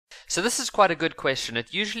So this is quite a good question.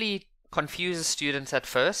 It usually confuses students at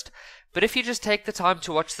first, but if you just take the time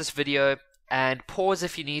to watch this video and pause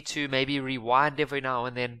if you need to, maybe rewind every now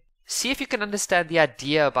and then, see if you can understand the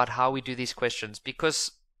idea about how we do these questions,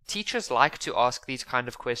 because teachers like to ask these kind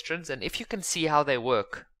of questions, and if you can see how they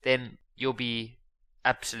work, then you'll be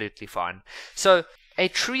absolutely fine. So a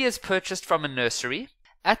tree is purchased from a nursery.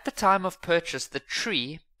 At the time of purchase, the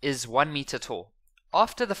tree is 1 meter tall.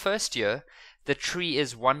 After the first year, the tree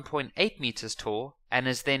is 1.8 meters tall and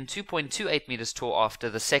is then 2.28 meters tall after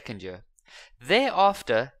the second year.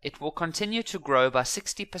 Thereafter, it will continue to grow by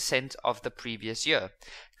 60% of the previous year.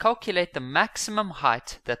 Calculate the maximum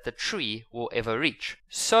height that the tree will ever reach.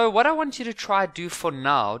 So what I want you to try do for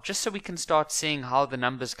now, just so we can start seeing how the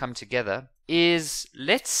numbers come together, is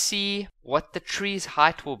let's see what the tree's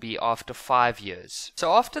height will be after 5 years.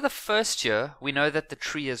 So after the first year, we know that the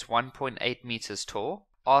tree is 1.8 meters tall.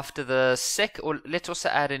 After the let's also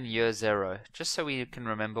add in year 0, just so we can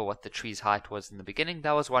remember what the tree's height was in the beginning.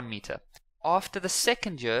 That was 1 meter. After the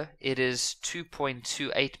second year, it is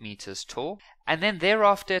 2.28 meters tall, and then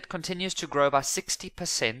thereafter it continues to grow by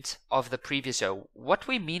 60% of the previous year. What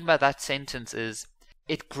we mean by that sentence is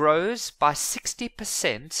it grows by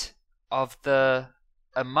 60% of the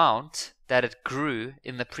amount that it grew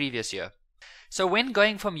in the previous year. So when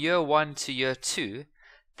going from year 1 to year 2,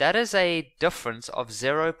 that is a difference of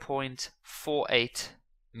 0.48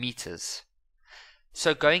 meters.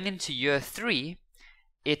 So going into year 3,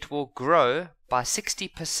 it will grow by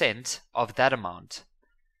 60% of that amount.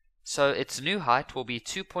 So its new height will be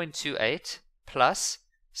 2.28 plus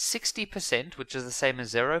 60%, which is the same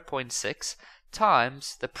as 0.6,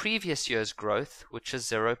 times the previous year's growth, which is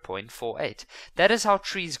 0.48. That is how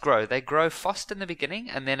trees grow. They grow fast in the beginning,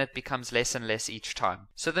 and then it becomes less and less each time.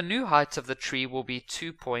 So the new height of the tree will be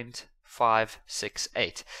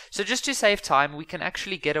 2.568. So just to save time, we can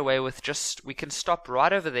actually get away with we can stop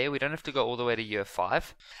right over there. We don't have to go all the way to year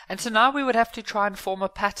 5. And so now we would have to try and form a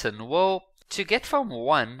pattern. Well, to get from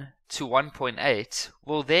 1 to 1.8,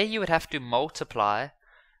 well, there you would have to multiply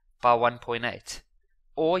by 1.8.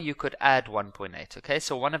 Or you could add 1.8, okay?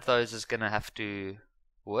 So one of those is going to have to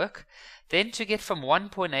work. Then to get from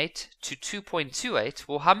 1.8 to 2.28,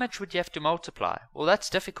 well, how much would you have to multiply? Well, that's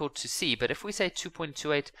difficult to see, but if we say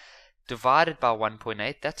 2.28 divided by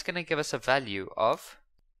 1.8, that's going to give us a value of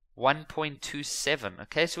 1.27,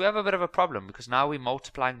 okay? So we have a bit of a problem because now we're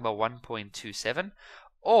multiplying by 1.27.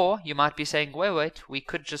 Or you might be saying, wait, we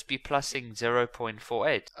could just be plussing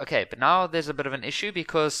 0.48. Okay, but now there's a bit of an issue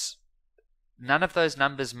because none of those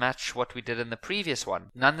numbers match what we did in the previous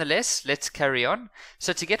one. Nonetheless, let's carry on.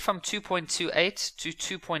 So to get from 2.28 to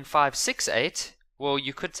 2.568, well,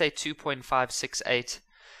 you could say 2.568.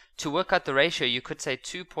 To work out the ratio, you could say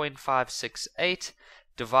 2.568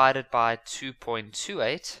 divided by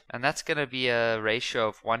 2.28, and that's going to be a ratio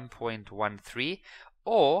of 1.13.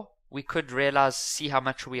 Or we could see how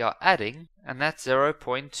much we are adding, and that's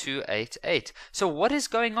 0.288. So what is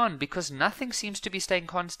going on? Because nothing seems to be staying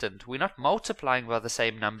constant. We're not multiplying by the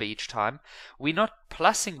same number each time. We're not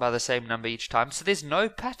plussing by the same number each time. So there's no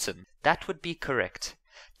pattern. That would be correct.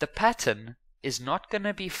 The pattern is not going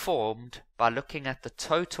to be formed by looking at the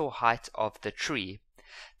total height of the tree.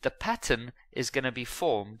 The pattern is going to be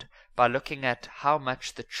formed by looking at how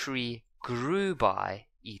much the tree grew by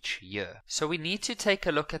each year. So we need to take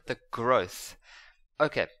a look at the growth.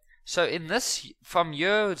 Okay, so in this, from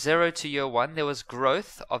year 0 to year 1, there was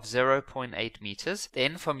growth of 0.8 meters.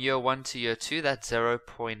 Then from year 1 to year 2, that's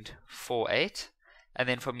 0.48. And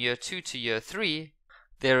then from year 2 to year 3,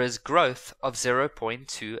 there is growth of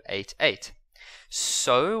 0.288.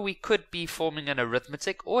 So we could be forming an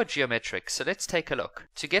arithmetic or geometric. So let's take a look.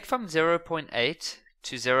 To get from 0.8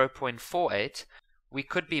 to 0.48, we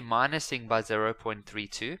could be minusing by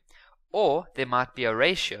 0.32, or there might be a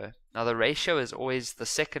ratio. Now the ratio is always the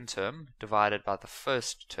second term divided by the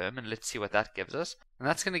first term, and let's see what that gives us. And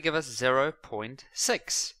that's going to give us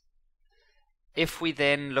 0.6. If we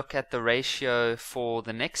then look at the ratio for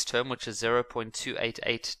the next term, which is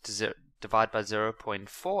 0.288 divided by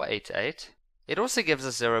 0.488, it also gives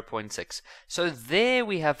us 0.6. So there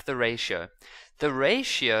we have the ratio. The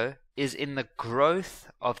ratio is in the growth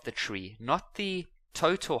of the tree, not the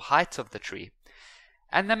total height of the tree.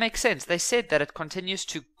 And that makes sense. They said that it continues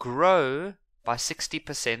to grow by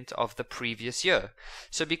 60% of the previous year.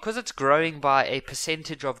 So because it's growing by a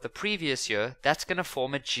percentage of the previous year, that's going to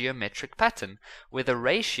form a geometric pattern where the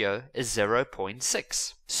ratio is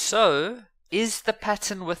 0.6. So is the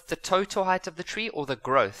pattern with the total height of the tree or the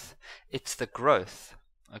growth? It's the growth.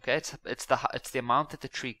 Okay, it's the amount that the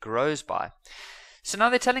tree grows by. So now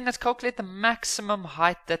they're telling us calculate the maximum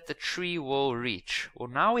height that the tree will reach. Well,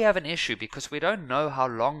 now we have an issue because we don't know how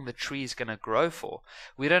long the tree is going to grow for.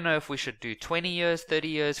 We don't know if we should do 20 years, 30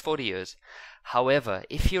 years, 40 years. However,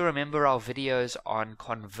 if you remember our videos on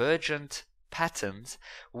convergent patterns,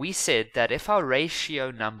 we said that if our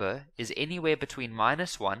ratio number is anywhere between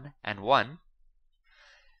 -1 and 1,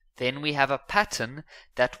 then we have a pattern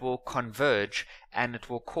that will converge and it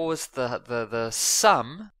will cause the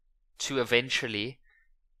sum to eventually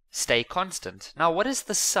stay constant. Now, what is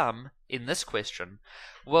the sum in this question?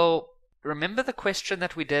 Well, remember the question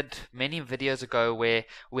that we did many videos ago where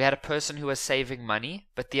we had a person who was saving money,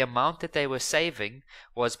 but the amount that they were saving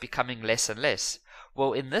was becoming less and less.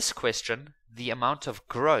 Well, in this question, the amount of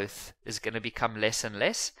growth is going to become less and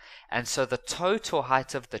less, and so the total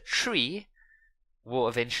height of the tree will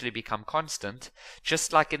eventually become constant.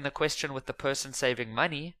 Just like in the question with the person saving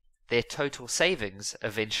money, their total savings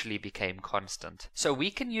eventually became constant. So we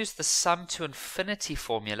can use the sum to infinity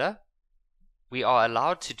formula. We are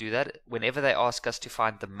allowed to do that whenever they ask us to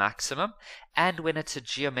find the maximum, and when it's a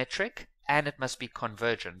geometric, and it must be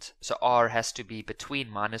convergent. So r has to be between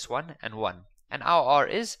 -1 and 1. And our r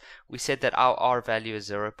is, we said that our r value is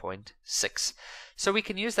 0.6. So we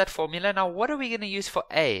can use that formula. Now, what are we going to use for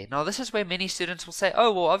a? Now, this is where many students will say,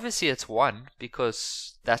 oh, well, obviously it's 1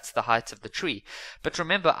 because that's the height of the tree. But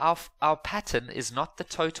remember, our pattern is not the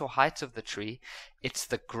total height of the tree, it's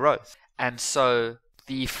the growth. And so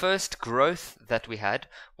the first growth that we had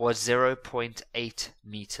was 0.8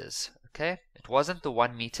 meters. Okay, it wasn't the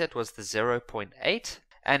 1 meter, it was the 0.8.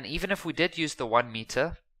 And even if we did use the 1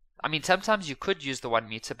 meter, I mean, sometimes you could use the 1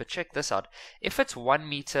 meter, but check this out. If it's 1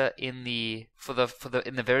 meter in the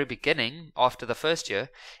very beginning, after the first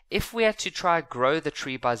year, if we had to try grow the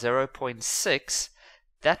tree by 0.6,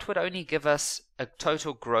 that would only give us a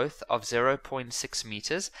total growth of 0.6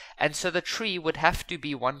 meters, and so the tree would have to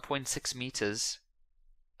be 1.6 meters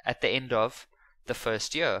at the end of the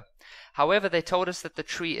first year. However, they told us that the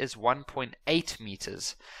tree is 1.8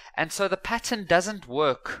 meters, and so the pattern doesn't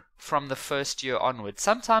work from the first year onwards.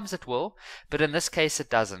 Sometimes it will, but in this case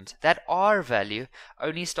it doesn't. That r value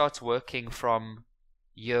only starts working from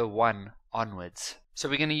year 1 onwards. So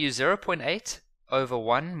we're going to use 0.8 over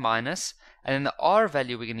 1 minus, and then the r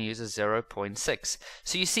value we're going to use is 0.6.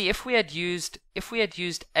 So you see, if we had used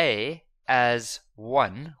a as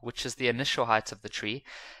 1, which is the initial height of the tree,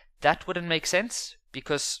 that wouldn't make sense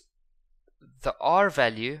because the r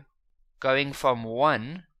value going from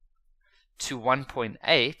 1 to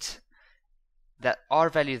 1.8, that r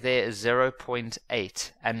value there is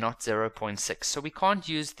 0.8 and not 0.6. So we can't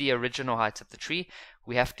use the original height of the tree.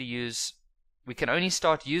 We can only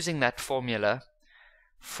start using that formula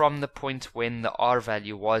from the point when the r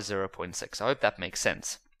value was 0.6. I hope that makes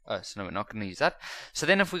sense. Oh, so no, we're not going to use that. So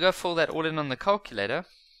then if we go fill that all in on the calculator,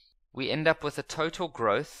 we end up with a total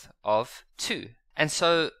growth of 2. And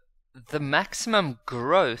so the maximum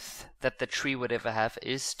growth that the tree would ever have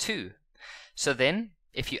is 2. So then,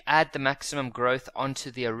 if you add the maximum growth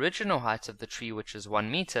onto the original height of the tree, which is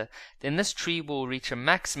 1 meter, then this tree will reach a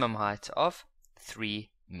maximum height of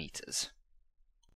 3 meters.